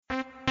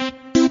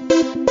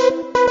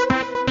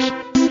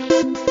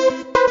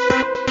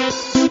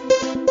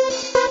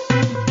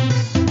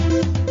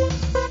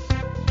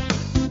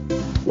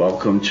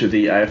Welcome to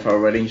the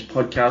AFL Ratings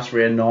Podcast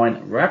Round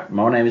 9 Wrap.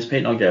 My name is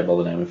Pete and I go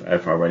by the name of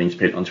AFL Ratings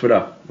Pete on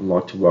Twitter. I'd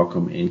like to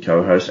welcome in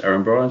co-host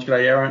Aaron Bryans.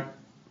 G'day, Aaron.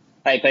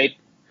 Hey, Pete.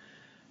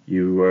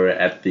 You were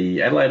at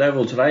the Adelaide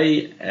Oval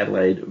today,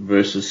 Adelaide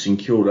versus St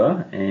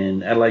Kilda,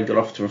 and Adelaide got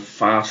off to a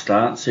fast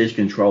start, seized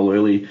control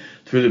early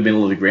through the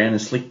middle of the ground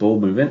and slick ball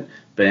movement,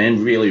 but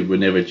really were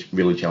never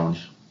really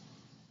challenged.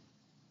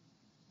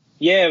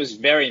 Yeah, it was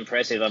very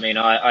impressive. I mean,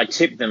 I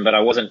tipped them, but I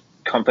wasn't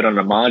confident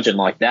on a margin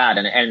like that.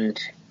 And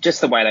just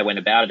the way they went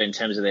about it in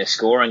terms of their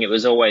scoring, it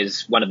was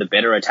always one of the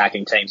better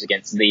attacking teams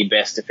against the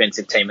best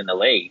defensive team in the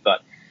league.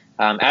 But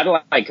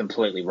Adelaide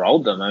completely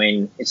rolled them. I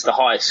mean, it's the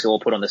highest score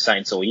put on the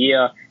Saints all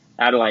year.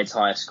 Adelaide's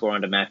highest score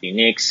under Matthew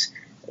Nicks.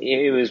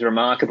 It was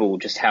remarkable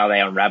just how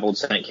they unravelled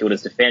St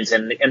Kilda's defence.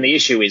 And the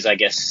issue is, I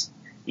guess,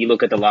 you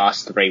look at the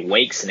last 3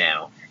 weeks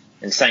now,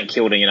 and St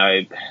Kilda,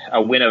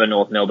 a win over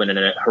North Melbourne in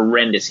a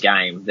horrendous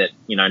game that,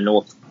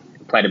 North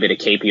played a bit of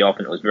keepy off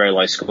and it was very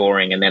low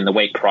scoring. And then the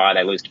week prior,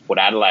 they lose to Port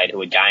Adelaide,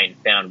 who again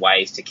found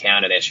ways to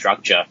counter their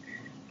structure.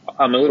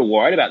 I'm a little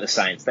worried about the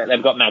Saints.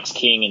 They've got Max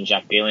King and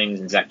Jack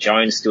Billings and Zach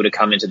Jones still to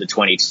come into the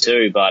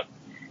 22, but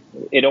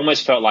it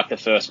almost felt like the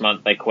first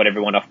month they caught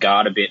everyone off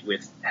guard a bit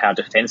with how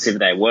defensive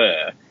they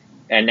were.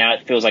 And now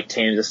it feels like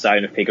teams are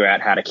starting to figure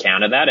out how to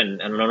counter that.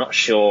 And I'm not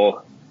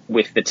sure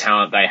with the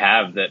talent they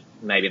have that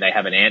maybe they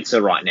have an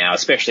answer right now,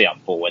 especially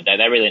up forward.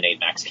 They really need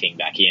Max King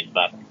back in.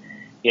 But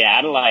yeah,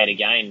 Adelaide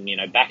again,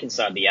 back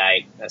inside the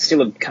 8.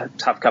 Still a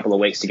tough couple of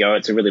weeks to go.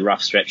 It's a really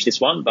rough stretch, this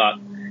one. But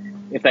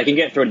if they can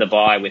get through the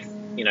bye with,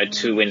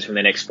 2 wins from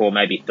the next 4,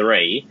 maybe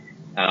 3,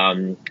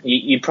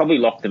 you'd probably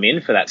lock them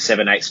in for that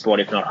 7-8 spot,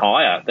 if not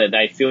higher.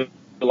 They feel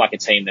like a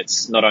team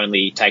that's not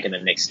only taken the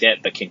next step,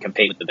 but can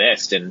compete with the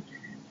best. And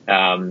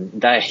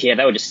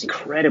they were just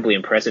incredibly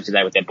impressive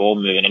today with their ball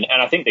movement.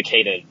 And I think the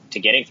key to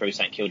getting through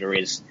St Kilda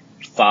is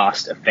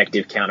fast,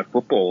 effective counter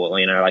football,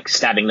 like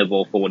stabbing the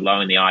ball forward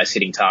low in the eyes,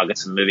 hitting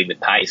targets and moving with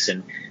pace.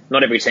 And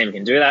not every team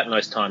can do that.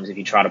 Most times if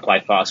you try to play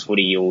fast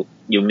footy, you'll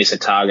miss a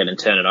target and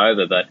turn it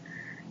over. But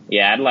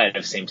yeah, Adelaide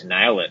have seemed to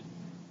nail it.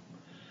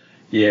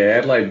 Yeah,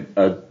 Adelaide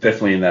are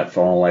definitely in that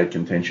final 8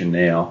 contention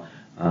now,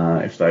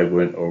 if they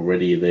weren't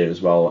already there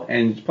as well.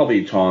 And it's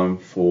probably time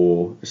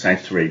for the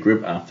Saints to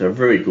regroup after a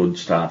very good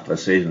start to the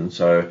season.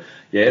 So,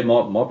 yeah, it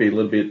might be a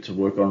little bit to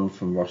work on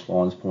from Ross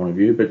Lyon's point of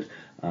view. But,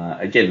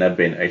 again, they've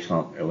been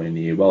excellent early in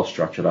the year, well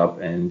structured up.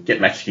 And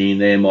get Max King in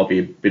there might be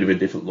a bit of a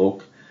different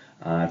look.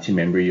 Tim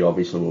Embry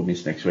obviously will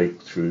miss next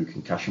week through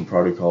concussion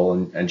protocol.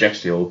 And Jack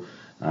Steele,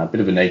 a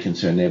bit of a knee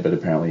concern there, but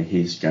apparently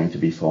he's going to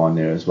be fine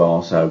there as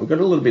well. So we've got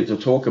a little bit to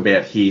talk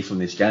about here from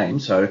this game.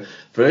 So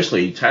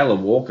firstly, Taylor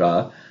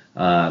Walker,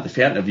 the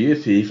fountain of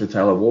youth here for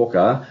Taylor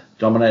Walker,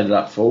 dominated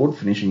up forward,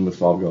 finishing with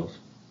 5 goals.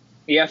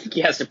 Yeah, I think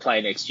he has to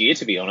play next year,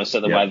 to be honest,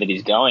 the way that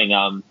he's going.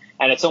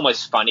 And it's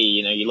almost funny,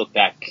 you look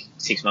back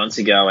 6 months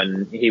ago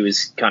and he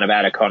was kind of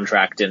out of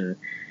contract and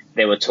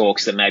there were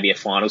talks that maybe a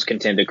finals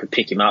contender could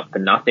pick him up for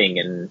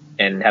nothing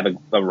and have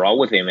a role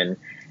with him. And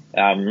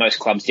most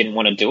clubs didn't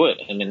want to do it,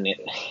 and then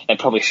they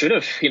probably should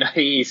have.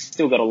 He's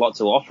still got a lot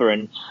to offer,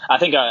 and I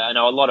think I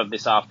know a lot of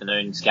this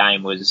afternoon's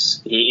game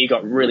was he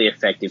got really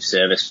effective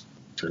service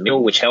from the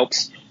middle, which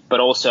helps, but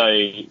also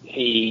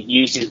he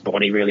used his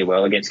body really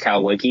well against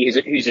Cal Wilkie,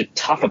 who's a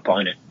tough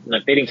opponent.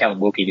 Beating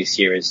Callum Wilkie this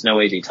year is no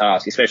easy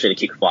task, especially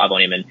to kick 5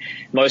 on him, and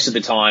most of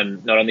the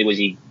time, not only was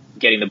he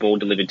getting the ball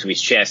delivered to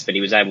his chest, but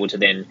he was able to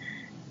then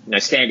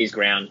stand his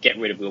ground, get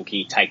rid of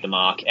Wilkie, take the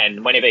mark,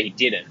 and whenever he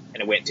didn't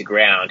and it went to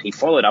ground, he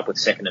followed up with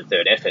second and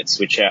third efforts,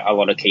 which a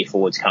lot of key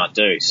forwards can't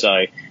do.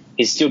 So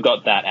he's still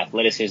got that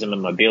athleticism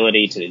and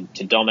mobility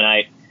to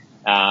dominate.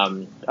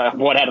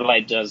 What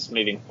Adelaide does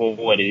moving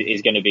forward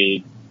is going to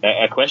be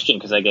a question,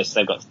 because I guess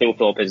they've got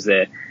Thilthorpe as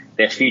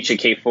their future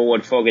key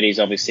forward. Fogarty's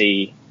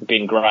obviously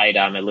been great,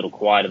 a little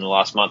quiet in the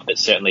last month, but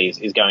certainly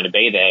is going to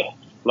be there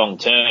long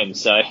term.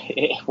 So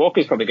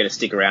Walker's probably going to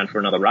stick around for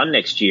another run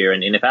next year.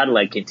 And if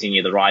Adelaide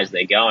continue the rise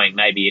they're going,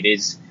 maybe it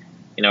is,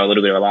 a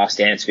little bit of a last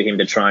dance for him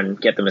to try and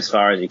get them as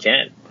far as he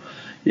can.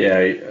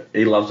 Yeah,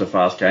 he loves a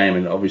fast game,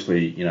 and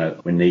obviously,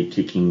 when the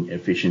kicking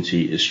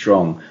efficiency is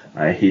strong,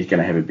 he's going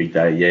to have a big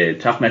day. Yeah,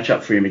 tough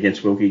matchup for him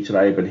against Wilkie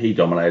today, but he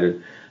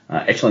dominated.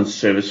 Excellent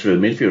service through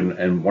the midfield,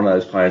 and one of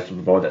those players to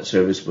provide that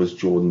service was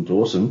Jordan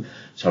Dawson.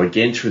 So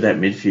again, through that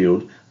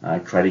midfield,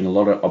 creating a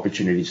lot of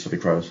opportunities for the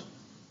Crows.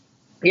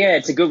 Yeah,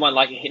 it's a good one.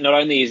 Like, not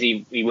only is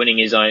he winning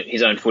his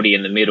own footy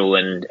in the middle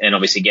and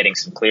obviously getting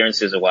some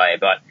clearances away,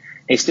 but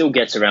he still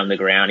gets around the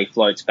ground. He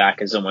floats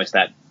back as almost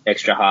that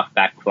extra half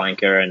back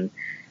flanker, and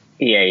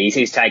yeah,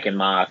 he's taking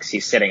marks.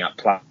 He's setting up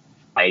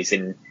plays,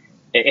 and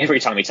every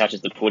time he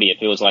touches the footy, it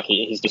feels like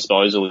his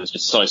disposal is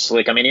just so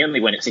slick. I mean, he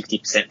only went at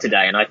 60%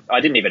 today, and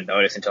I didn't even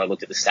notice until I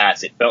looked at the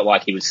stats. It felt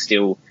like he was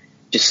still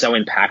just so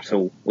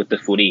impactful with the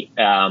footy.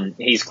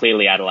 He's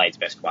clearly Adelaide's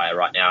best player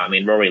right now. I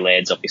mean, Rory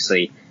Laird's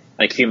obviously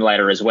an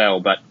accumulator as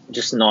well, but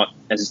just not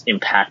as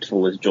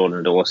impactful as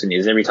Jordan Dawson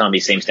is. Every time he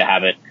seems to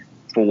have it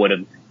forward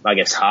of, I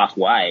guess,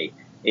 halfway,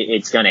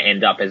 it's going to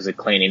end up as a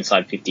clean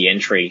inside 50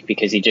 entry,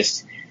 because he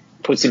just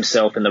puts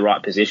himself in the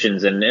right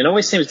positions and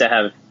always seems to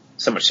have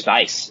so much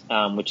space,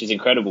 which is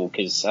incredible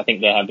because I think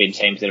there have been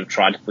teams that have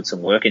tried to put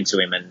some work into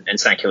him, and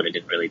St Kilda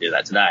didn't really do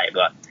that today.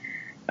 But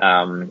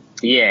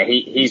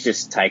he's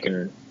just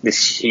taken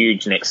this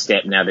huge next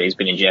step now that he's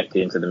been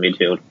injected into the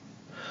midfield.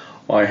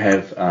 I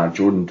have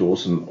Jordan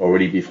Dawson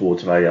already before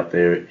today up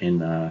there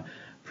in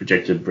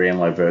projected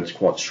Brownlow votes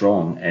quite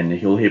strong, and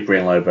he'll hit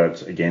Brownlow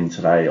votes again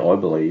today, I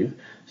believe.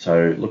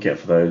 So look out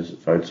for those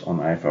votes on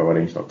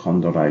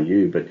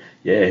aflratings.com.au. But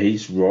yeah,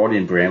 he's right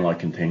in Brownlow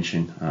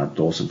contention,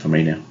 Dawson, for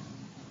me now.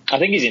 I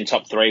think he's in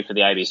top 3 for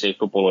the ABC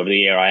Footballer of the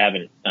Year. I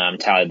haven't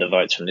tallied the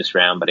votes from this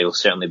round, but he'll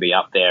certainly be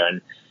up there.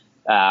 And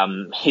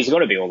he's got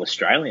to be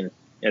All-Australian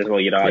as well,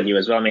 you'd argue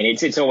as well. I mean,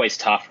 it's always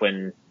tough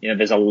when,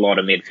 there's a lot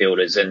of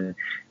midfielders and,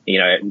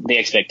 the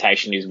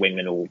expectation is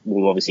Wingman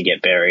will obviously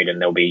get buried and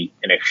there'll be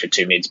an extra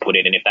 2 mids put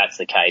in. And if that's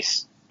the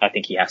case, I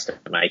think he has to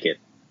make it.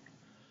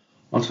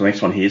 On to the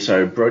next one here.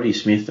 So Brodie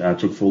Smith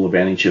took full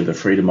advantage of the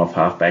freedom of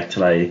half-back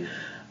today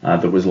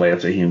that was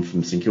allowed to him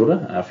from St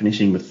Kilda,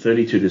 finishing with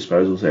 32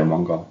 disposals and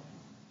 1 goal.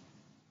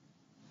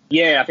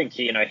 Yeah, I think,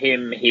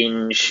 him,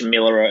 Hinge,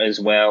 Miller as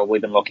well,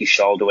 with and Lockie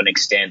Scholl to an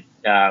extent,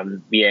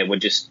 were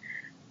just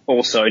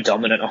also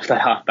dominant off the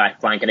half-back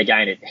flank. And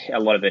again, a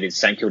lot of it is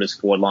St Kilda's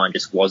forward line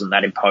just wasn't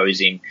that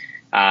imposing.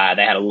 They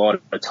had a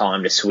lot of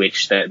time to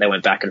switch. They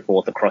went back and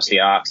forth across the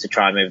arcs to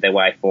try and move their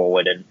way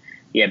forward. And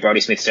yeah, Brodie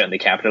Smith certainly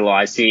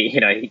capitalised.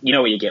 You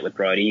know what you get with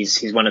Brodie.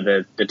 He's one of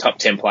the top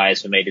 10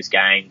 players for metres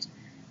gained.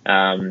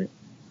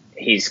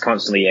 He's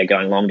constantly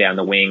going long down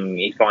the wing.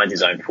 He finds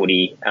his own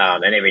footy,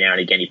 and every now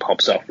and again he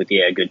pops off with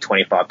a good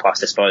 25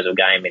 plus disposal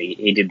game, and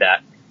he did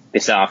that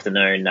this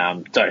afternoon.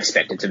 Don't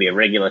expect it to be a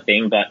regular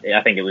thing, but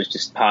I think it was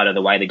just part of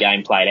the way the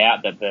game played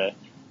out that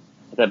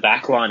the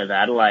back line of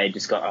Adelaide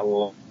just got a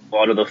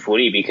lot of the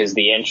footy because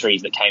the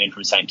entries that came in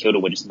from St Kilda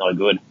were just no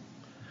good.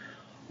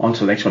 On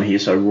to the next one here.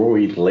 So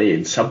Rory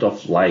Laird subbed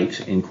off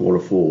late in quarter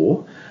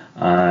 4.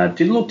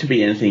 Didn't look to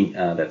be anything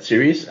that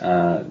serious.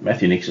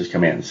 Matthew Nicks has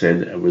come out and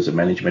said it was a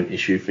management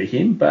issue for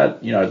him,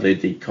 but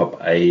Laird did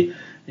cop a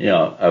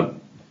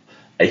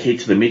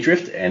hit to the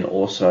midriff and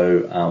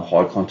also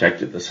high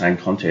contact at the same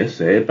contest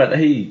there. But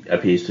he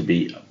appears to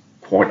be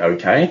quite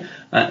okay.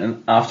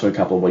 And after a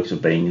couple of weeks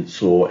of being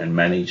sore and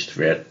managed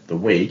throughout the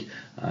week,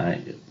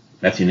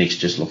 Matthew Nicks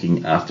just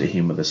looking after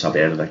him with a sub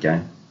out of that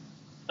game.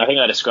 I think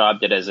I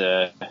described it as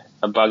a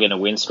bug in a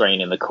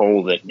windscreen in the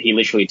call that he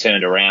literally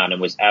turned around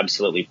and was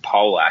absolutely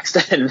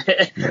poleaxed. And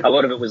a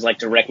lot of it was like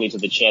directly to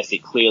the chest.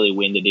 It clearly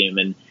winded him.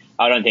 And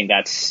I don't think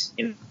that's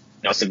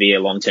a severe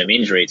long-term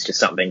injury. It's just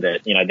something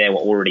that, they were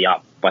already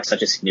up by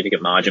such a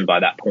significant margin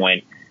by that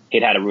point.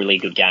 He'd had a really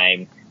good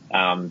game.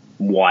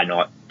 Why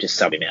not just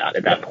sub him out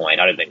at that point?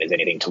 I don't think there's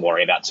anything to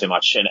worry about too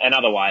much. And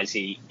otherwise,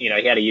 he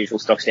had a usual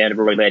stock standard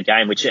Rory Laird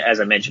game, which, as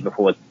I mentioned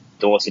before,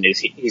 Dawson is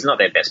he's not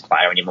their best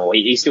player anymore.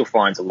 He still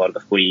finds a lot of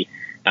the footy.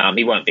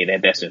 He won't be their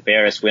best and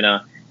fairest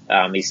winner.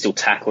 He's still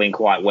tackling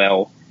quite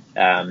well.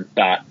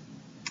 But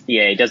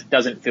yeah, he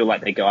doesn't feel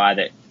like the guy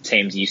that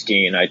teams used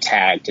to,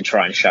 tag to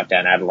try and shut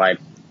down Adelaide.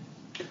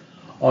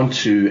 On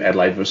to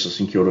Adelaide versus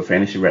St Kilda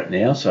fantasy wrap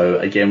now. So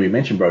again, we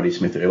mentioned Brodie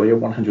Smith earlier,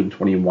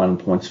 121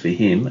 points for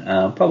him.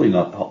 Probably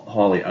not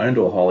highly owned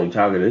or highly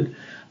targeted.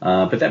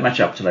 But that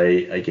matchup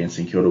today against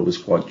St Kilda was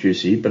quite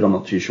juicy, but I'm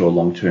not too sure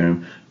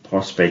long-term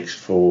prospects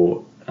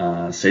for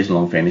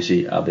season-long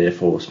fantasy are there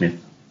for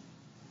Smith.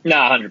 No,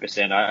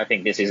 100%. I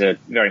think this is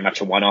very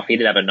much a one-off. He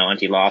did have a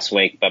 90 last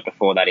week, but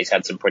before that he's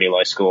had some pretty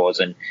low scores.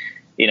 And,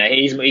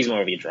 he's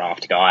more of your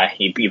draft guy.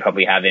 You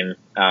probably have him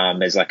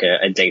as like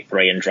a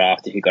D3 in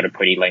draft if you've got a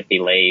pretty lengthy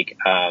league.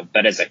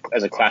 But as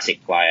a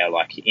classic player,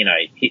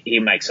 he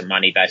makes some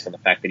money based on the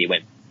fact that he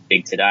went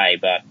big today,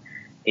 but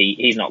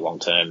he's not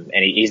long-term,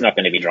 and he's not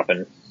going to be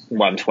dropping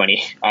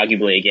 120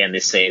 arguably again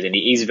this season.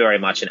 He's very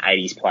much an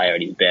 80s player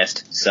at his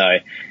best. So,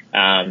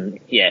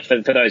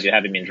 for those who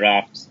have him in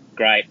drafts,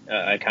 great.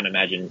 I can't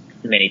imagine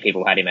many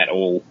people had him at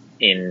all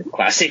in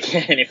Classic,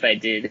 and if they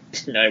did,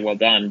 well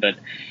done. But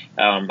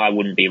I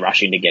wouldn't be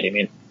rushing to get him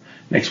in.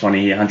 Next one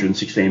here,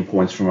 116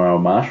 points from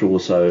Owen Marshall.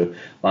 So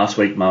last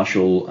week,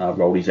 Marshall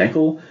rolled his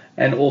ankle,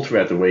 and all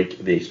throughout the week,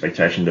 the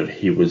expectation that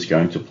he was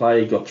going to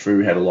play, got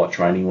through, had a light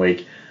training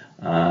week,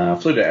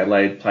 flew to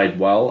Adelaide, played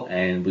well,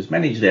 and was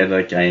managed out of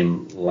that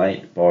game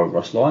late by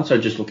Ross Lyon. So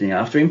just looking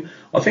after him,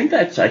 I think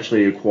that's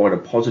actually quite a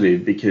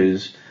positive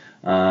because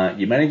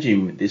you manage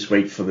him this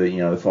week for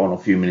the final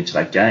few minutes of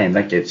that game.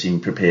 That gets him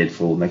prepared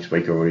for next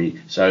week already.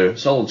 So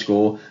solid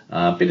score,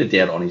 bit of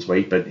doubt on his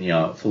week, but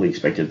fully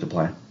expected to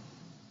play.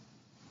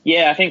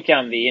 Yeah, I think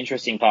the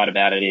interesting part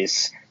about it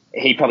is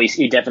he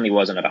definitely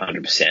wasn't at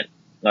 100%.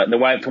 Like the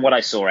way from what I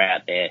saw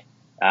out there,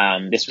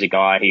 this was a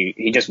guy who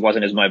he just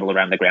wasn't as mobile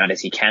around the ground as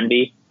he can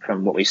be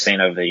from what we've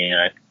seen over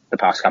the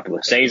past couple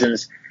of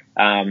seasons.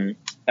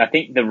 I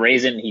think the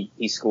reason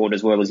he scored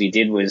as well as he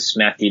did was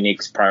Matthew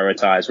Nicks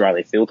prioritised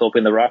Riley Philthorpe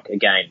in the ruck.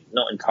 Again,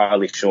 not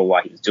entirely sure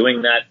why he was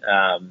doing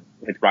that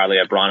with Riley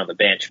O'Brien on the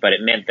bench, but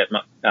it meant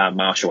that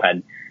Marshall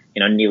had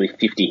nearly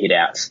 50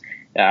 hit-outs.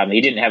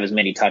 He didn't have as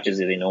many touches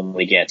as he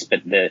normally gets,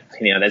 but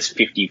that's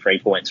 50 free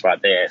points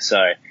right there. So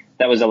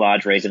that was a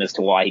large reason as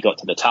to why he got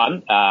to the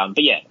ton.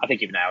 But yeah, I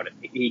think you've nailed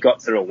it. He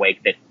got through a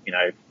week that,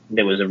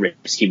 there was a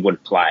risk he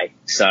would play.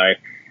 So,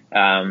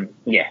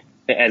 yeah,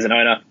 as an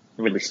owner,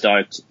 really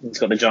stoked. He's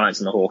got the Giants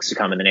and the Hawks to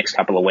come in the next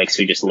couple of weeks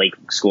who just leak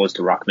scores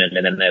to Ruckman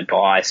and then they're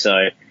bye.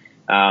 So,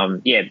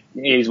 yeah,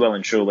 he's well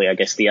and truly, I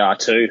guess, the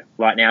R2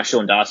 right now.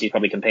 Sean Darcy's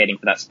probably competing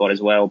for that spot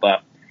as well.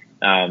 But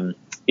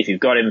if you've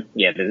got him,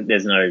 yeah,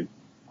 there's no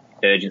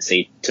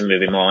urgency to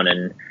move him on.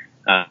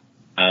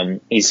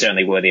 And he's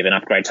certainly worthy of an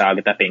upgrade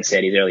target. That being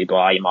said, he's early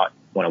bye. You might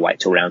want to wait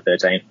till round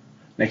 13.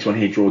 Next one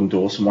here, Jordan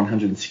Dawson,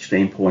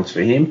 116 points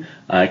for him.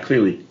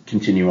 Clearly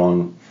continue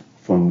on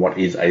from what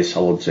is a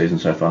solid season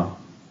so far.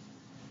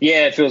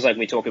 Yeah, it feels like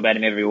we talk about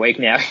him every week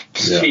now.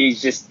 Yeah.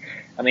 He's just,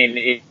 I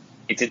mean,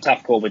 it's a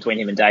tough call between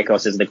him and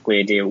Dacos as the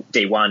clear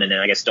D1, and then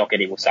I guess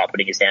Doherty will start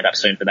putting his hand up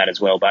soon for that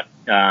as well. But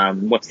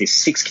what's this,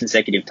 6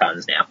 consecutive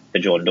tons now for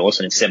Jordan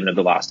Dawson in 7 of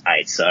the last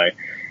 8. So,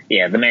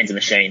 yeah, the man's a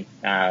machine,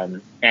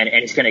 and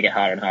he's going to get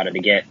harder and harder to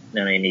get.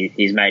 I mean,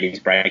 he's made his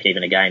break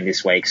even again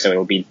this week, so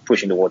he'll be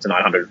pushing towards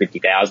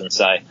 950,000.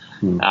 So,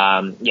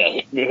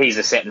 yeah, he's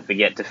a set and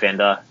forget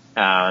defender.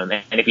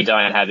 And if you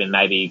don't have him,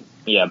 maybe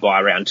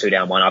buy around 2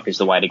 down, 1 up is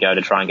the way to go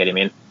to try and get him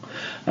in.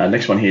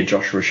 Next one here,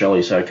 Josh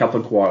Rochelle. So a couple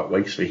of quiet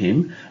weeks for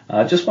him.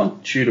 Just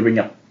want you to bring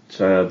up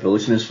to the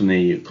listeners from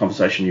the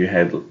conversation you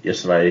had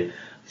yesterday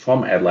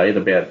from Adelaide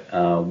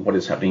about what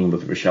is happening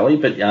with Rochelle.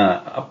 But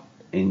up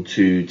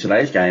into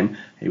today's game,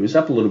 he was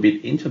up a little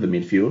bit into the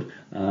midfield,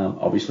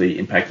 obviously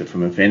impacted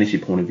from a fantasy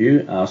point of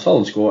view.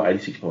 Solid score,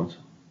 86 points.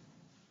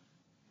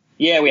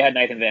 Yeah, we had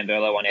Nathan Van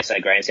Berlo on SA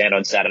Grandstand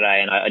on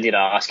Saturday, and I did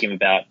ask him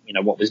about,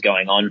 what was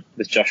going on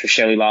with Josh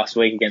Rochelle last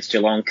week against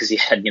Geelong, because he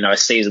had, a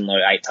season-low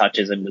 8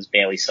 touches and was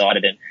barely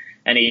sighted.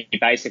 And he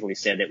basically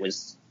said it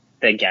was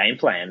their game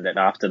plan, that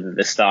after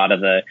the start of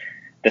the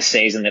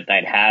season that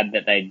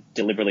they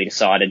deliberately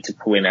decided to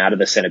pull him out of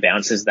the centre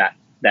bounces that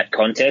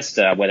contest,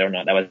 whether or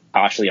not that was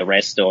partially a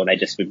rest or they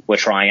just were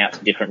trying out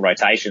some different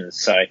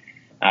rotations. So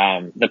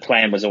the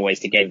plan was always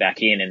to get him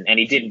back in, and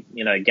he did,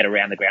 get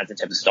around the grounds in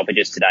terms of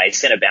stoppages today.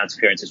 Centre bounce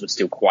appearances were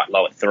still quite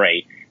low at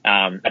 3.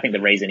 I think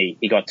the reason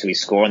he got to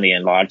his score in the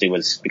end largely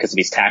was because of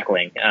his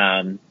tackling,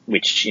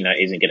 which,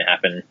 isn't going to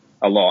happen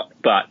a lot.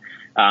 But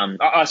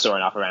I saw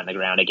enough around the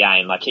ground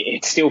again. Like,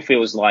 it still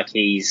feels like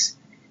he's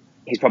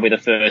probably the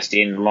first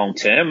in long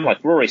term.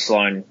 Like, Rory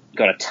Sloane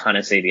got a ton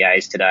of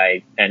CBAs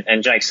today,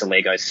 and Jake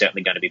Saligo is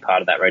certainly going to be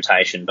part of that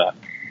rotation, but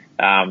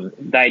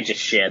they just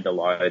shared the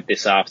load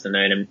this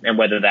afternoon, and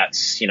whether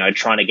that's,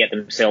 trying to get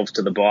themselves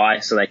to the bye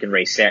so they can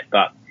reset.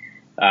 But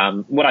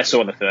what I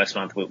saw in the first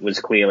month was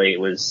clearly it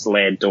was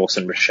Laird,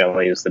 Dawson, Rochelle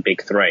as the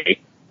big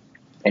 3.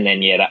 And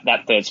then,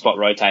 that third spot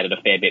rotated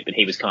a fair bit, but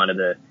he was kind of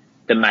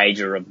the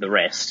major of the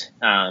rest.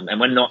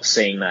 And we're not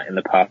seeing that in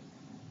the past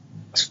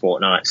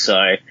fortnight. So,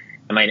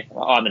 I mean,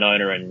 I'm an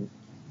owner, and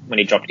when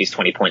he dropped his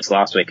 20 points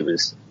last week, it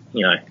was,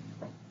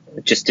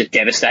 just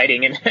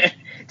devastating. And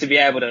to be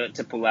able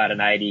to pull out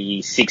an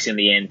 86 in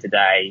the end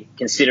today,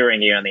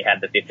 considering he only had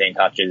the 15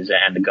 touches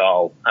and the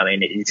goal, I mean,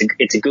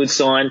 it's a good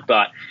sign,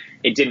 but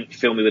it didn't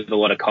fill me with a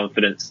lot of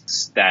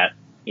confidence that,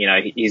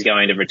 he's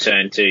going to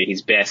return to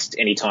his best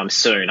anytime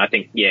soon. I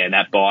think,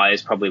 that bye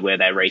is probably where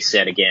they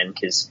reset again,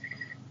 because,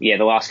 the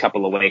last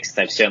couple of weeks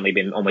they've certainly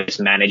been almost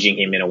managing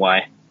him in a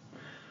way.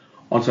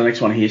 On to the next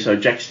one here. So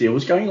Jack Steele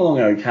was going along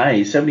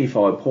okay,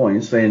 75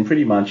 points, then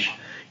pretty much,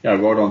 right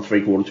on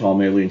 3/4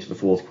 time early into the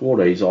fourth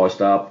quarter, he's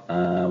iced up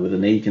with a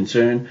knee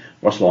concern.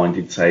 Ross Lyon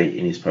did say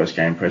in his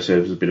post-game presser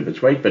it was a bit of a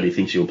tweak, but he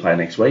thinks he'll play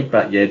next week.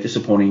 But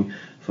disappointing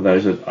for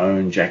those that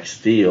own Jack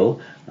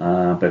Steele.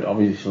 But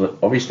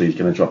obviously he's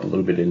going to drop a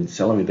little bit in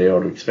salary there,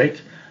 I'd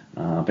expect.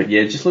 But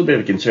just a little bit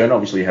of a concern.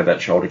 Obviously he had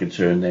that shoulder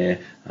concern there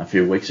a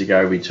few weeks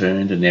ago,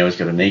 returned, and now he's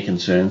got a knee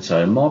concern.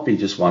 So it might be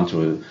just one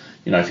to,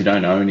 if you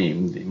don't own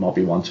him, it might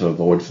be one to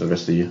avoid for the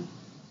rest of the year.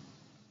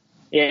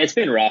 Yeah, it's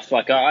been rough.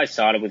 Like, I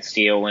started with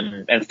Steele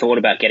and thought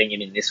about getting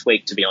him in this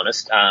week, to be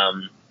honest.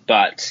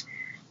 But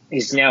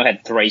he's now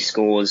had 3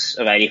 scores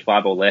of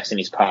 85 or less in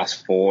his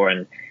past 4,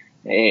 and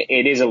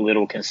it is a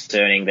little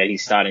concerning that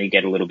he's starting to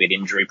get a little bit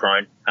injury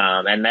prone.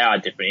 And there are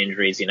different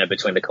injuries,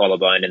 between the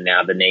collarbone and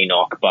now the knee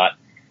knock, but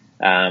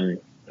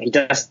he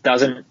just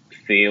doesn't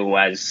feel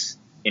as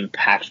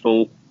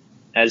impactful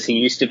as he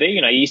used to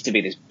be. He used to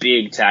be this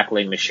big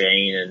tackling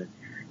machine,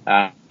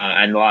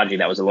 and largely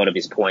that was a lot of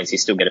his points. He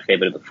still get a fair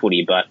bit of the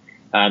footy, but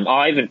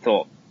I even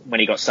thought when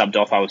he got subbed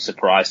off, I was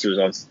surprised he was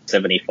on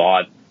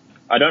 75.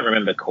 I don't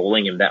remember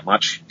calling him that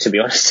much, to be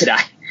honest, today.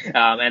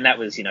 And that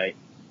was,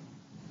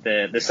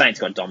 the Saints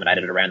got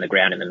dominated around the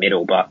ground in the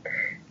middle, but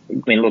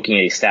I mean, looking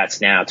at his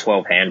stats now,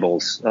 12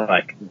 handballs,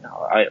 like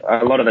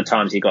a lot of the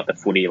times he got the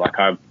footy, like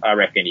I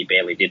reckon he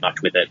barely did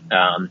much with it.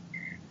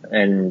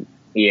 And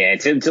yeah,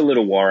 it's a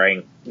little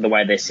worrying the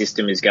way their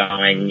system is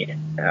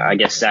going. I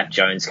guess Zach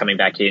Jones coming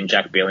back in,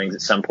 Jack Billings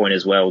at some point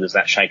as well. Does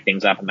that shake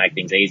things up and make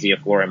things easier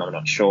for him? I'm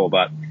not sure,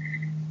 but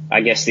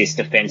I guess this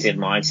defensive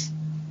mindset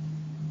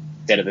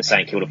of the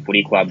St Kilda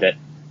Footy Club that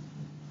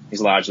is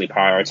largely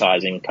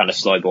prioritising kind of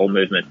slow ball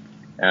movement,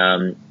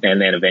 and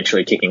then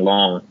eventually kicking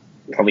long,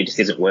 probably just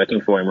isn't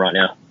working for him right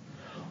now.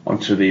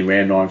 Onto the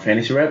round 9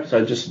 fantasy wrap.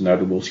 So just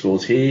notable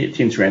scores here.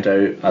 Tim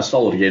Taranto,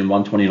 solid again,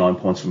 129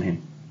 points from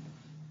him.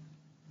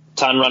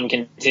 Ton run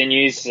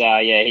continues.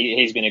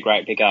 He's been a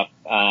great pickup.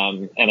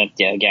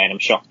 Again, I'm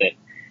shocked that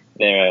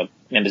there are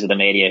members of the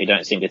media who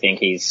don't seem to think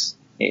he's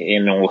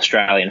in all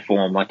Australian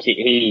form. Like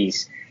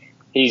he's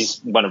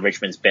one of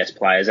Richmond's best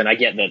players. And I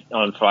get that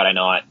on Friday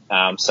night,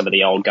 some of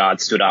the old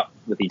guards stood up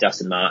with your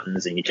Dustin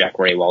Martins and your Jack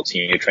Rewalts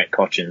and your Trent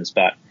Cotchins,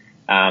 but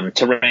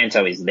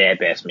Taranto is their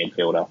best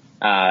midfielder.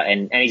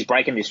 And he's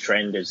breaking this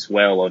trend as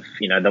well of,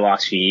 the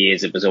last few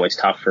years it was always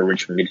tough for a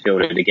Richmond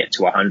midfielder to get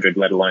to 100,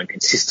 let alone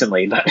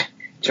consistently. But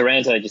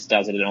Taranto just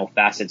does it in all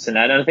facets. And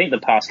I think the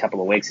past couple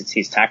of weeks it's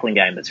his tackling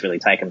game that's really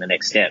taken the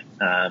next step.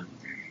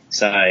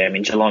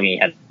 Geelong, he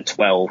had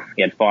 12.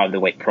 He had 5 the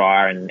week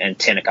prior and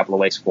 10 a couple of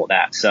weeks before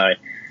that. So,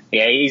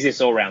 yeah, he's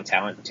this all-round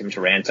talent, Tim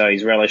Taranto.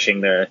 He's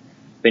relishing the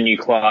new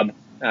club.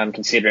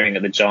 Considering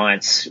that the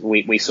Giants,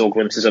 we saw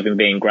glimpses of him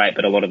being great,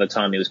 but a lot of the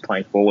time he was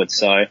playing forward.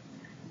 So,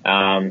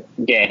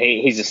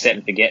 he's a set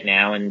and forget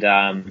now. And,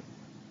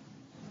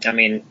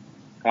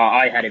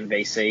 I had him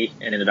VC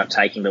and ended up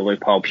taking the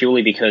loophole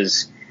purely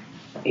because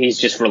he's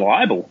just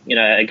reliable.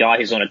 A guy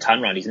who's on a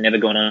ton run, he's never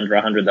gone under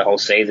 100 the whole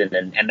season.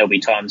 And there'll be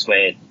times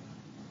where,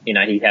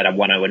 he had a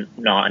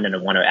 109 and a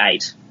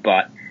 108,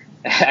 but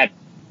at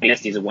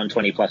best he's a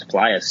 120-plus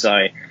player.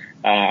 So,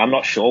 I'm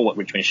not sure what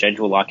Richmond's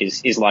schedule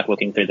is like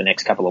looking through the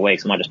next couple of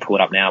weeks. I might just pull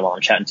it up now while I'm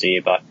chatting to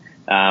you. But,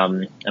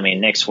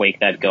 next week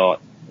they've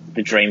got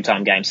the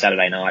Dreamtime game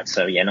Saturday night.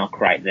 So, yeah, not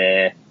great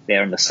there.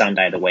 They're on the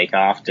Sunday the week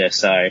after.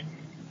 So,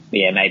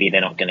 yeah, maybe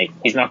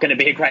he's not going to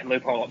be a great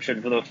loophole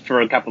option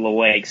for a couple of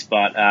weeks.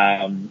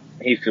 But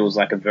he feels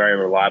like a very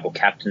reliable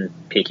captain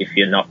pick if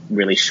you're not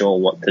really sure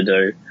what to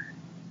do.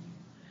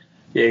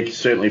 Yeah, you can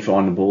certainly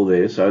find the ball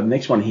there. So the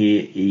next one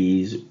here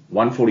is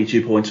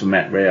 142 points for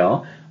Matt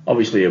Rowell.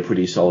 Obviously a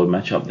pretty solid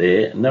matchup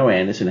there. Noah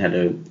Anderson had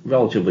a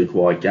relatively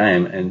quiet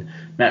game, and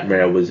Matt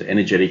Rowell was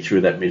energetic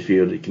through that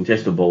midfield. He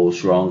contested the ball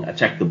strong,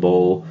 attacked the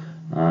ball,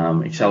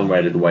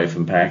 accelerated away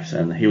from packs,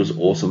 and he was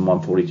awesome.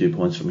 142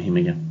 points from him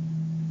again.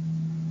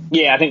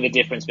 Yeah, I think the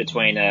difference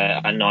between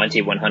a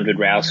 90-100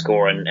 Rowell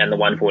score and the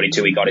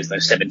 142 he got is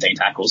those 17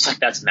 tackles. Like,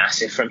 that's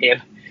massive from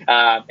him.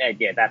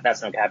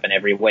 That's not going to happen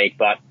every week.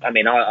 But,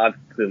 I've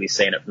clearly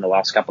seen it from the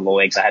last couple of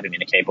weeks. I have him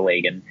in a keeper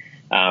league,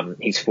 and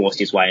he's forced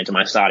his way into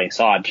my starting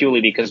side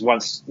purely because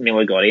once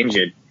Miller got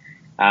injured,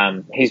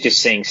 he's just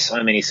seeing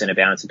so many centre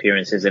balance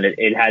appearances, and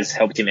it has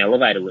helped him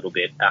elevate a little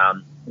bit.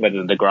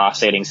 Whether the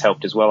grass eating's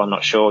helped as well, I'm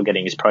not sure,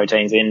 getting his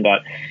proteins in,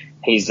 but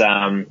he's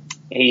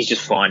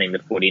just finding the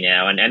footy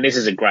now, and this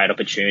is a great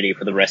opportunity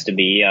for the rest of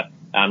the year.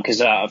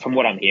 Because from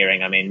what I'm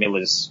hearing,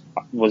 Miller's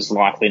was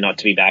likely not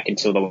to be back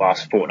until the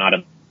last fortnight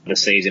of the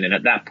season, and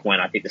at that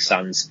point, I think the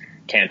Suns'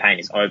 campaign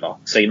is over.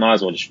 So you might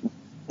as well just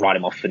write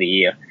him off for the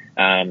year.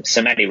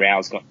 So Matty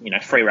Rowell's got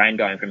free reign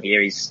going from here.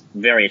 He's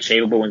very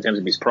achievable in terms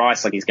of his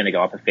price. Like, he's going to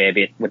go up a fair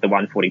bit with the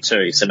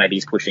 142. So maybe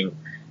he's pushing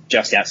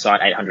just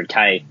outside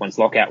 800k once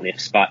lockout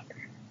lifts. But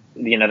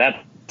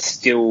that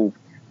still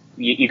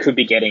you could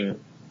be getting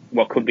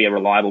what could be a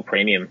reliable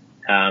premium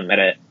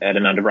at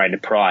an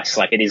underrated price.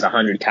 Like, it is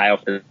 100k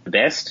off the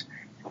best.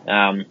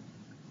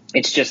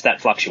 It's just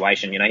that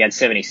fluctuation. He had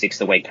 76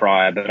 the week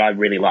prior, but I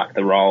really like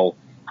the roll.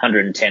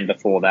 110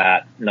 before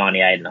that,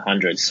 98 and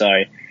 100. So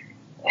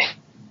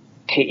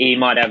he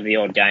might have the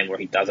odd game where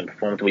he doesn't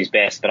perform to his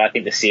best, but I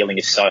think the ceiling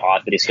is so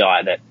high for this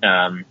guy that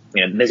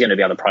there's going to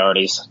be other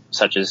priorities,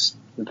 such as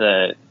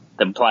the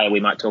player we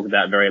might talk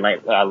about very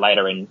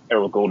later in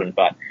Errol Goulden.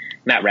 But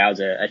Matt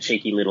Rowell's a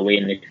cheeky little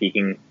in if he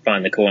can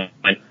find the coin.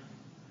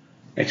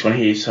 Next one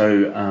here,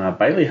 so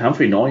Bailey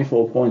Humphrey,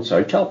 94 points, so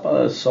a couple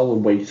of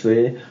solid weeks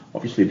there.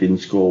 Obviously didn't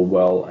score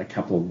well a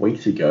couple of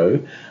weeks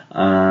ago,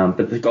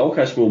 but the Gold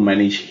Coast will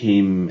manage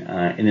him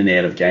in and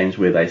out of games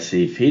where they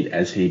see fit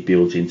as he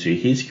builds into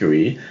his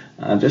career.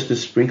 Just a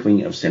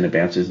sprinkling of centre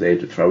bounces there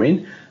to throw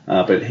in,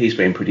 but he's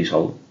been pretty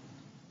solid.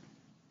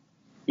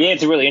 Yeah,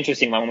 it's a really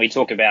interesting one when we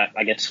talk about,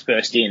 I guess,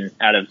 first in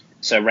out of,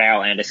 so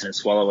Rowell, Anderson and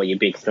Swallow are your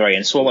big three,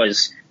 and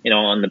Swallow's,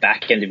 on the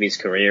back end of his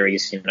career,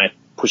 he's,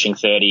 pushing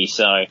 30,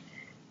 so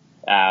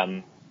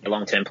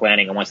long-term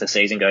planning, and once the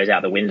season goes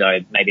out the window,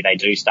 maybe they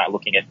do start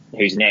looking at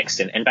who's next,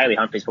 and Bailey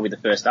Humphrey's probably the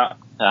first up.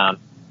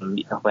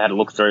 We had a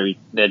look through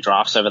their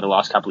drafts over the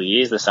last couple of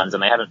years, the Suns,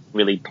 and they haven't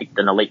really picked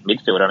an elite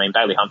midfielder.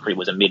 Bailey Humphrey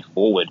was a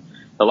mid-forward.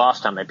 The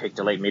last time they picked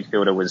elite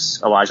midfielder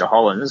was Elijah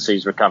Hollins,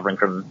 who's recovering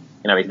from,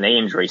 his knee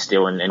injury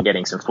still and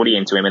getting some footy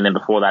into him, and then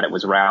before that it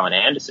was Rowell and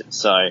Anderson.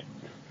 So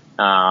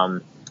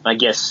I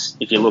guess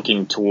if you're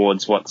looking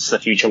towards what's the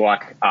future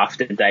like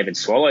after David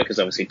Swallow, because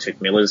obviously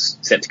Touk Miller's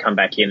set to come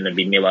back in, and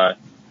be Miller,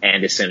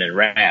 Anderson and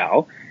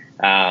Rowell,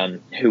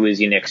 who is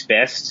your next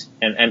best,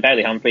 and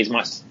Bailey Humphreys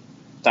might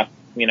start,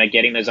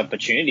 getting those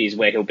opportunities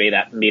where he'll be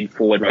that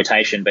mid-forward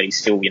rotation, but he's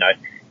still,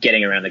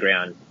 getting around the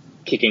ground,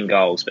 kicking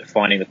goals, but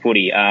finding the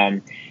footy.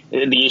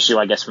 The issue,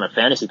 I guess, from a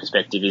fantasy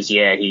perspective is,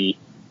 he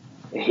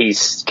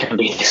he's can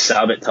be a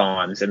sub at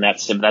times, and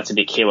that's a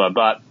big killer.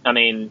 But I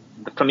mean,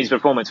 from his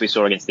performance we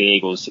saw against the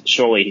Eagles,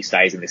 surely he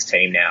stays in this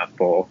team now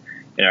for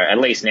at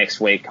least next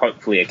week,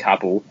 hopefully a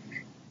couple.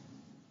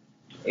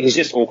 He's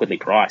just awkwardly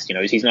priced.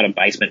 He's not a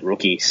basement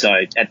rookie, so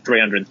at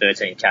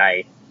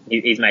 313k,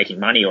 he's making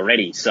money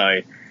already.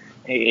 So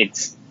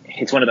it's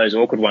one of those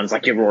awkward ones,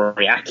 like your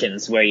Rory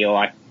Atkins, where you're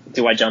like,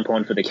 do I jump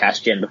on for the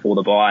cash gen before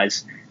the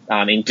buys?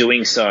 In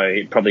doing so,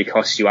 it probably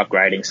costs you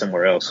upgrading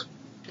somewhere else.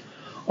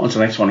 On to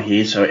the next one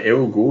here. So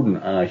Errol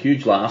Gordon,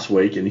 huge last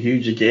week and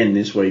huge again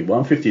this week.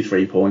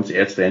 153 points,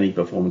 outstanding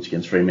performance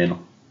against Fremantle.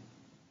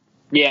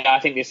 Yeah, I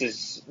think this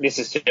is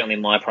certainly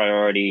my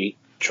priority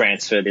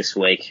transfer this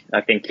week.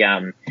 I think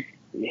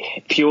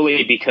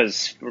purely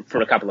because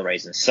for a couple of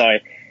reasons. So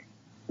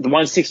the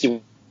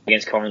 160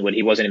 against Collingwood,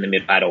 he wasn't in the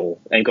mid at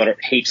all and got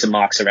heaps of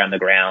marks around the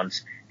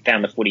ground,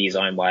 found the footy his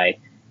own way.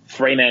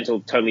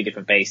 Fremantle, totally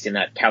different beast in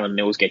that Callum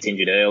Mills gets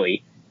injured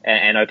early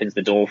and opens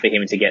the door for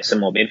him to get some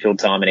more midfield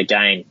time, and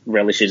again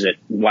relishes at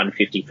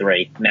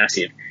 153,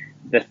 massive.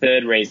 The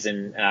third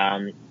reason,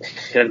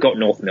 they've got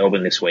North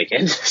Melbourne this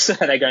weekend, so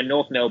they go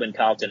North Melbourne,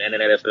 Carlton, and then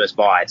their first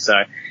bye. So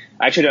I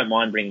actually don't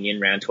mind bringing in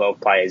round 12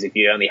 players if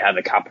you only have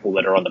a couple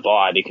that are on the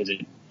bye, because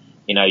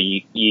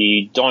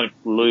you don't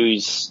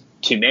lose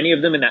too many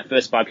of them in that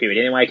first bye period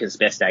anyway, because it's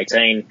best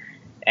 18,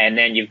 and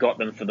then you've got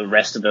them for the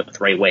rest of the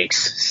 3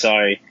 weeks. So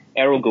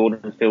Errol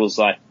Gordon feels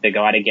like the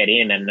guy to get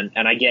in,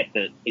 and I get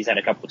that he's had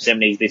a couple of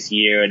 70s this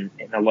year, and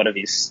a lot of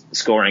his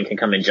scoring can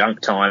come in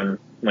junk time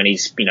when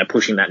he's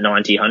pushing that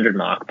 90, 100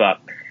 mark, but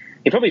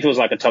he probably feels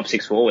like a top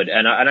 6 forward,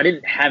 and I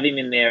didn't have him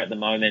in there at the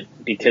moment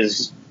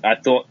because I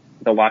thought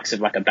the likes of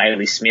like a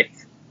Bailey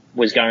Smith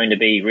was going to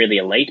be really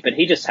elite, but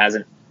he just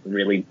hasn't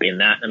really been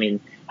that. I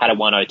mean, had a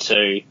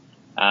 102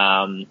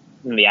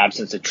 in the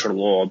absence of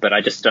Treloar, but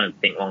I just don't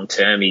think long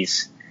term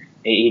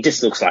he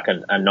just looks like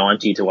a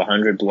 90 to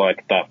 100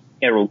 bloke, but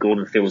Errol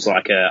Gordon feels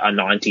like a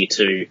 90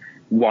 to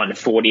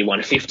 140,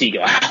 150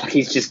 guy.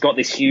 He's just got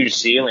this huge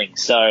ceiling.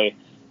 So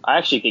I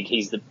actually think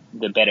he's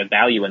the better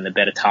value and the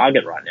better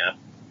target right now.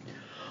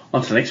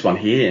 On to the next one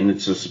here, and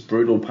it's a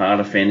brutal part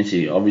of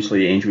fantasy.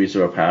 Obviously, injuries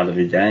are a part of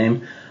the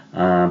game,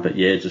 but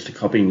yeah, just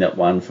copying that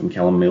one from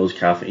Callum Mills,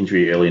 calf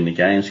injury early in the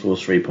game,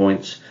 scores 3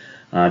 points.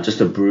 Just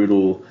a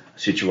brutal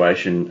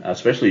situation,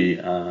 especially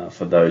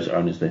for those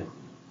owners there.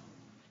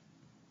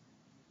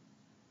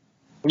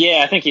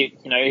 Yeah, I think he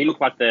looked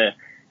like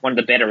one of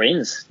the better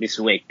ends this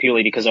week,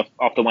 purely because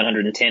off the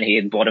 110 he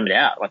had bottomed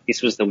out. Like,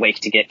 this was the week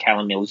to get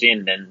Callum Mills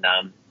in, and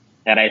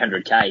at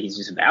 800k he's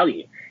just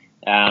value.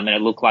 And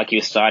it looked like he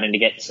was starting to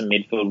get some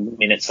midfield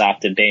minutes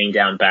after being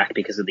down back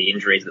because of the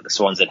injuries that the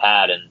Swans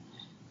had. And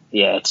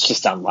yeah, it's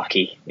just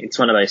unlucky. It's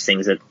one of those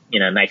things that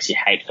makes you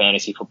hate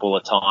fantasy football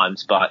at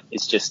times, but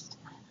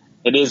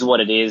it is what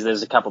it is.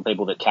 There's a couple of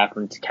people that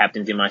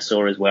captains him I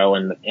saw as well,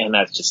 and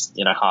that's just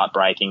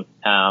heartbreaking.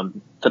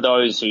 For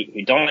those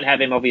who don't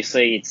have him,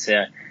 obviously it's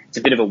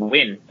a bit of a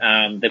win.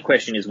 The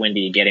question is, when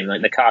do you get him?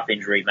 Like, the calf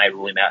injury may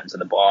rule him out into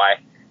the bye,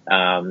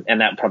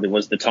 and that probably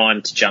was the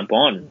time to jump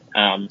on.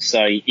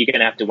 So you're going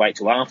to have to wait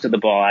till after the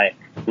bye,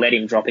 let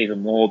him drop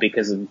even more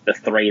because of the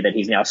 3 that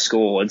he's now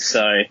scored.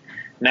 So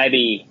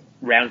maybe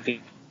round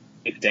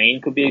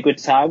 15 could be a good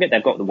target.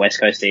 They've got the West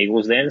Coast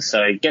Eagles then,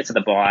 so get to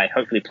the bye,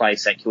 hopefully play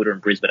St Kilda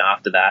and Brisbane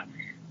after that,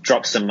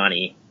 drop some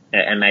money,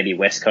 and maybe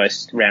West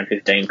Coast round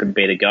 15 could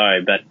be the go.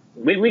 But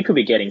we could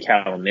be getting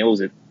Callum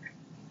Mills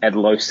at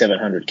low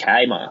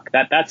 700k mark.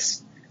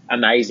 That's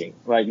amazing.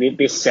 Like,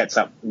 this sets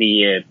up the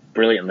year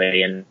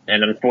brilliantly, and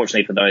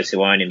unfortunately for those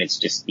who own him, it's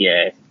just,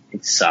 it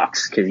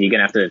sucks, because you're going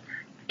to have to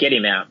get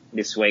him out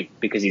this week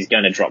because he's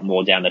going to drop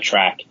more down the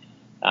track,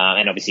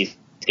 and obviously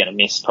he's going to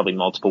miss probably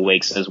multiple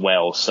weeks as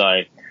well. So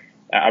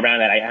around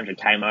that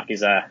 800k mark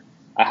is a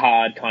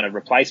hard kind of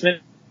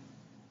replacement.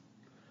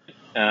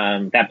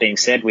 That being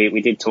said,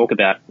 we did talk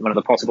about one of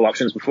the possible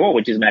options before,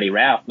 which is Matty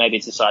Rowell. Maybe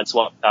it's a side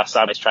swap,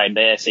 sideways trade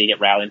there, so you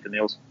get Rowell in for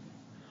Mills.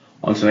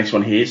 On to the next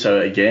one here. So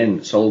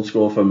again, solid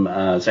score from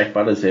Zach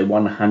Butters there,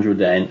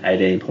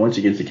 118 points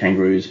against the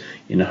Kangaroos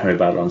in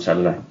Hobart on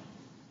Saturday.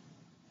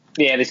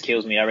 Yeah, this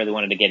kills me. I really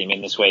wanted to get him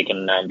in this week,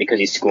 and because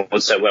he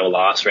scored so well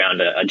last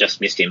round, I just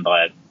missed him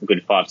by a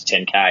good 5 to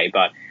 10k.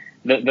 But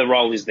the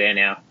role is there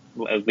now.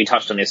 We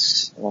touched on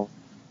this for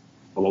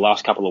the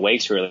last couple of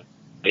weeks, really,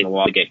 been a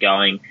while to get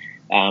going.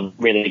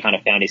 Really kind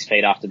of found his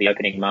feet after the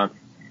opening month,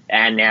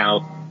 and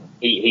now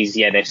he's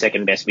their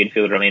second best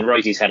midfielder. I mean,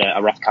 Rosie's had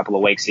a rough couple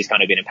of weeks. He's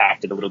kind of been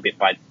impacted a little bit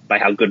by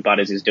how good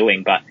Butters is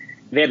doing, but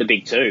they're the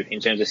big two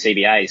in terms of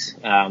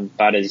CBAs.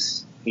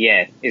 Butters,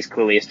 is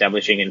clearly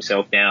establishing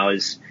himself now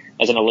as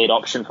an elite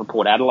option for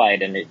Port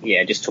Adelaide, and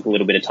it just took a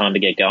little bit of time to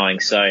get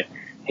going. So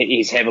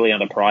he's heavily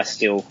underpriced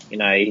still.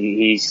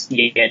 He's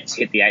yet to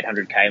hit the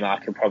 800k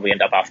mark. He'll probably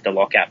end up after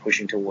lockout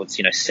pushing towards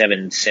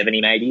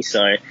 770 maybe.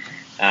 So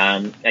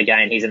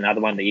again, he's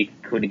another one that you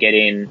could get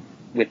in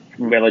with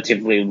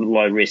relatively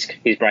low risk.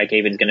 His break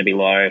even is going to be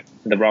low.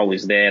 The role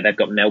is there. They've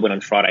got Melbourne on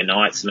Friday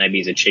night, so maybe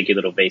he's a cheeky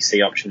little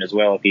VC option as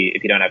well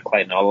if you don't have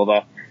Clayton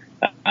Oliver.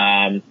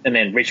 And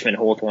then Richmond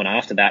Hawthorn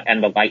after that,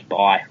 and the late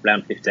bye,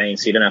 round 15,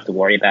 so you don't have to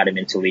worry about him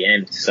until the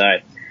end. So,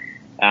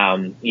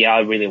 I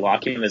really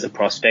like him as a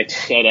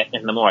prospect.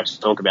 And the more I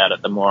talk about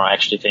it, the more I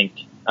actually think,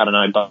 I don't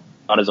know,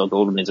 Butters or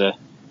Goulden it's going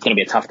to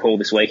be a tough call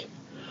this week.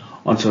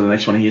 On to the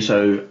next one here.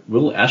 So,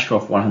 Will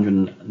Ashcroft,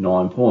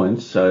 109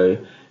 points. So,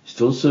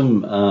 still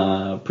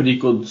some pretty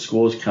good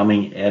scores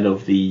coming out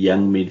of the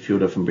young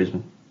midfielder from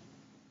Brisbane.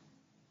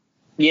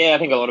 Yeah, I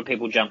think a lot of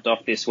people jumped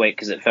off this week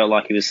because it felt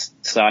like he was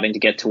starting to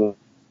get towards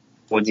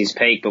his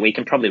peak, but we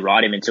can probably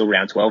ride him until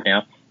round 12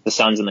 now. The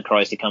Suns and the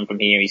Crows to come from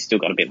here. He's still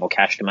got a bit more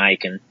cash to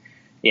make, and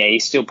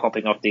he's still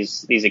popping off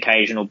these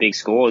occasional big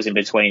scores in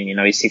between,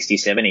 his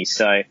 60s, 70s.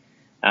 So,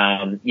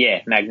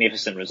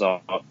 magnificent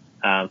result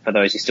for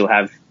those who still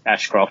have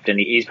Ashcroft, and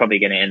he's probably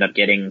going to end up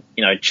getting,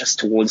 just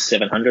towards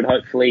 700,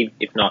 hopefully,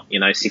 if not,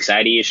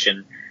 680-ish,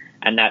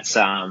 and that's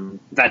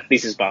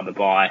this is by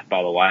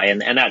the way,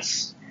 and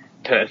that's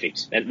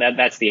perfect.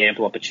 That's the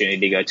ample opportunity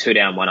to go 2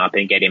 down, 1 up,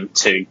 and get him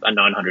to a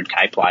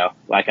 900k player.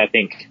 Like I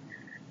think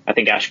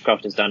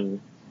Ashcroft has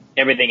done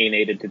everything he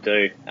needed to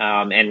do,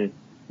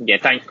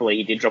 thankfully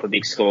he did drop a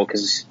big score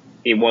because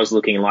it was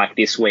looking like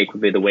this week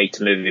would be the week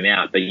to move him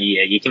out. But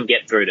you can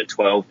get through to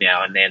 12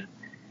 now and then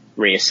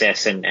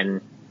reassess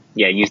and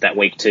use that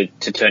week to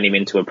turn him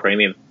into a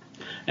premium.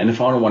 And the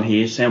final one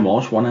here, Sam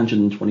Walsh,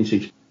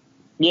 126.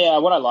 Yeah,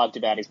 what I liked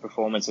about his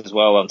performance as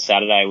well on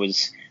Saturday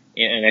was,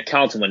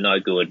 Carlton were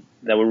no good.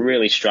 They were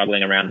really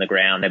struggling around the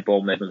ground. Their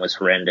ball movement was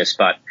horrendous,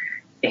 but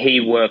he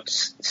worked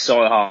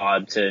so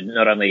hard to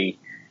not only,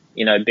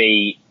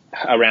 be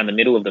around the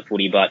middle of the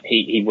footy, but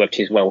he worked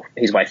his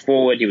way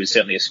forward. He was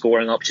certainly a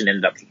scoring option,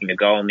 ended up kicking a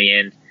goal in the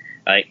end.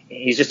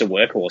 He's just a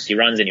workhorse. He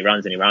runs and he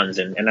runs and he runs,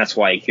 and that's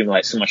why he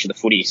accumulates so much of the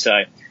footy.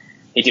 So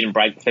he didn't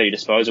break the 30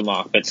 disposal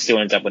mark, but still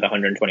ends up with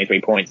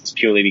 123 points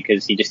purely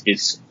because he just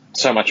did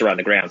so much around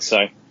the ground.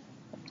 So,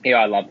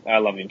 I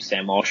love him,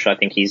 Sam Walsh. I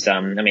think he's,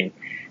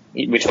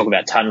 we talk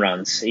about ton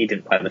runs. He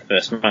didn't play the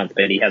first month,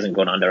 but he hasn't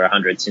gone under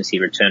 100 since he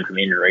returned from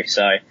injury.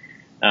 So,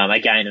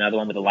 again, another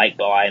one with a late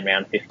bye in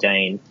round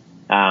 15.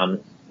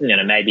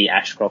 Maybe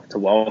Ashcroft to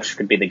Walsh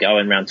could be the go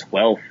in round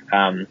 12.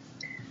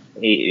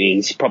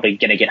 He's probably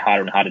going to get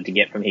harder and harder to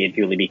get from here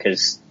purely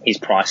because he's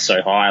priced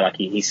so high. Like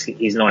he's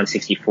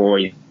 964.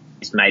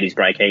 He's made his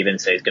break even,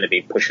 so he's going to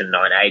be pushing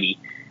 980.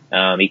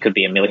 He could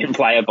be a million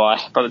player by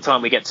the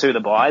time we get to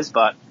the buys,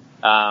 but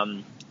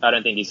I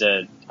don't think he's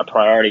a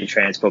priority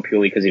transfer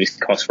purely because of his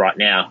cost right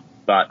now.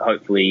 But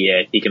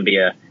hopefully, he can be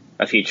a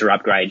future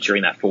upgrade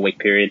during that 4-week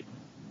period.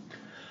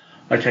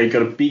 Okay,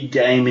 got a big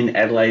game in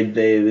Adelaide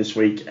there this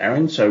week,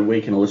 Aaron. So where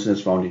can the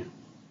listeners find you?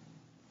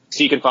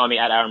 So you can find me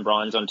at Aaron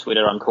Bryans on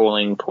Twitter. I'm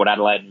calling Port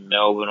Adelaide and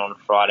Melbourne on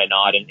Friday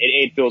night, and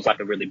it feels like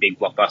a really big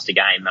blockbuster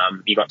game.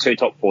 You've got 2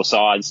 top 4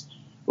 sides.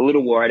 A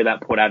little worried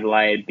about Port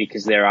Adelaide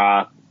because there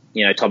are,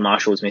 Todd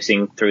Marshall's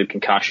missing through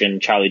concussion,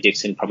 Charlie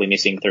Dixon probably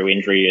missing through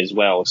injury as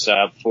well.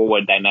 So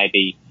forward, they may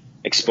be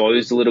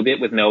exposed a little bit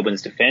with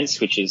Melbourne's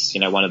defence, which is,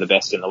 one of the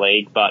best in the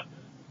league. But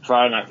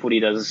Friday night footy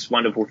does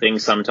wonderful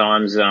things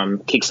sometimes.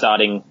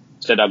 Kickstarting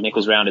Sir Doug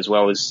Nicholls round as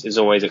well is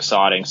always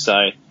exciting.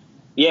 So,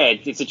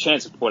 it's a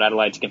chance for Port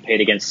Adelaide to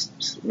compete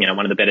against, one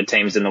of the better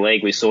teams in the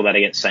league. We saw that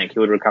against St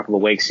Kilda a couple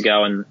of weeks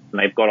ago, and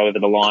they've got over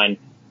the line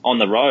on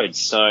the road.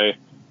 So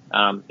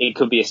it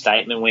could be a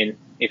statement win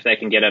if they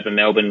can get over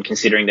Melbourne,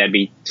 considering they'd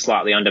be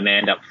slightly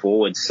undermanned up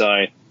forward.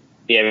 So,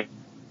 really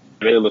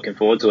looking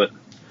forward to it.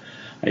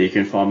 You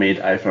can find me at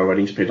AFL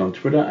Ratings Pete on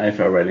Twitter,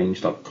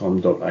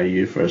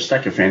 aflratings.com.au for a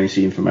stack of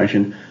fantasy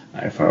information,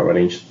 AFL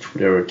Ratings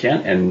Twitter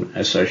account and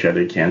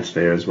associated accounts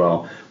there as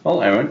well.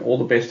 Well, Aaron, all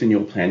the best in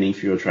your planning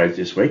for your trades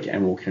this week,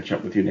 and we'll catch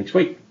up with you next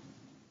week.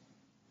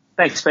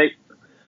 Thanks, Pete.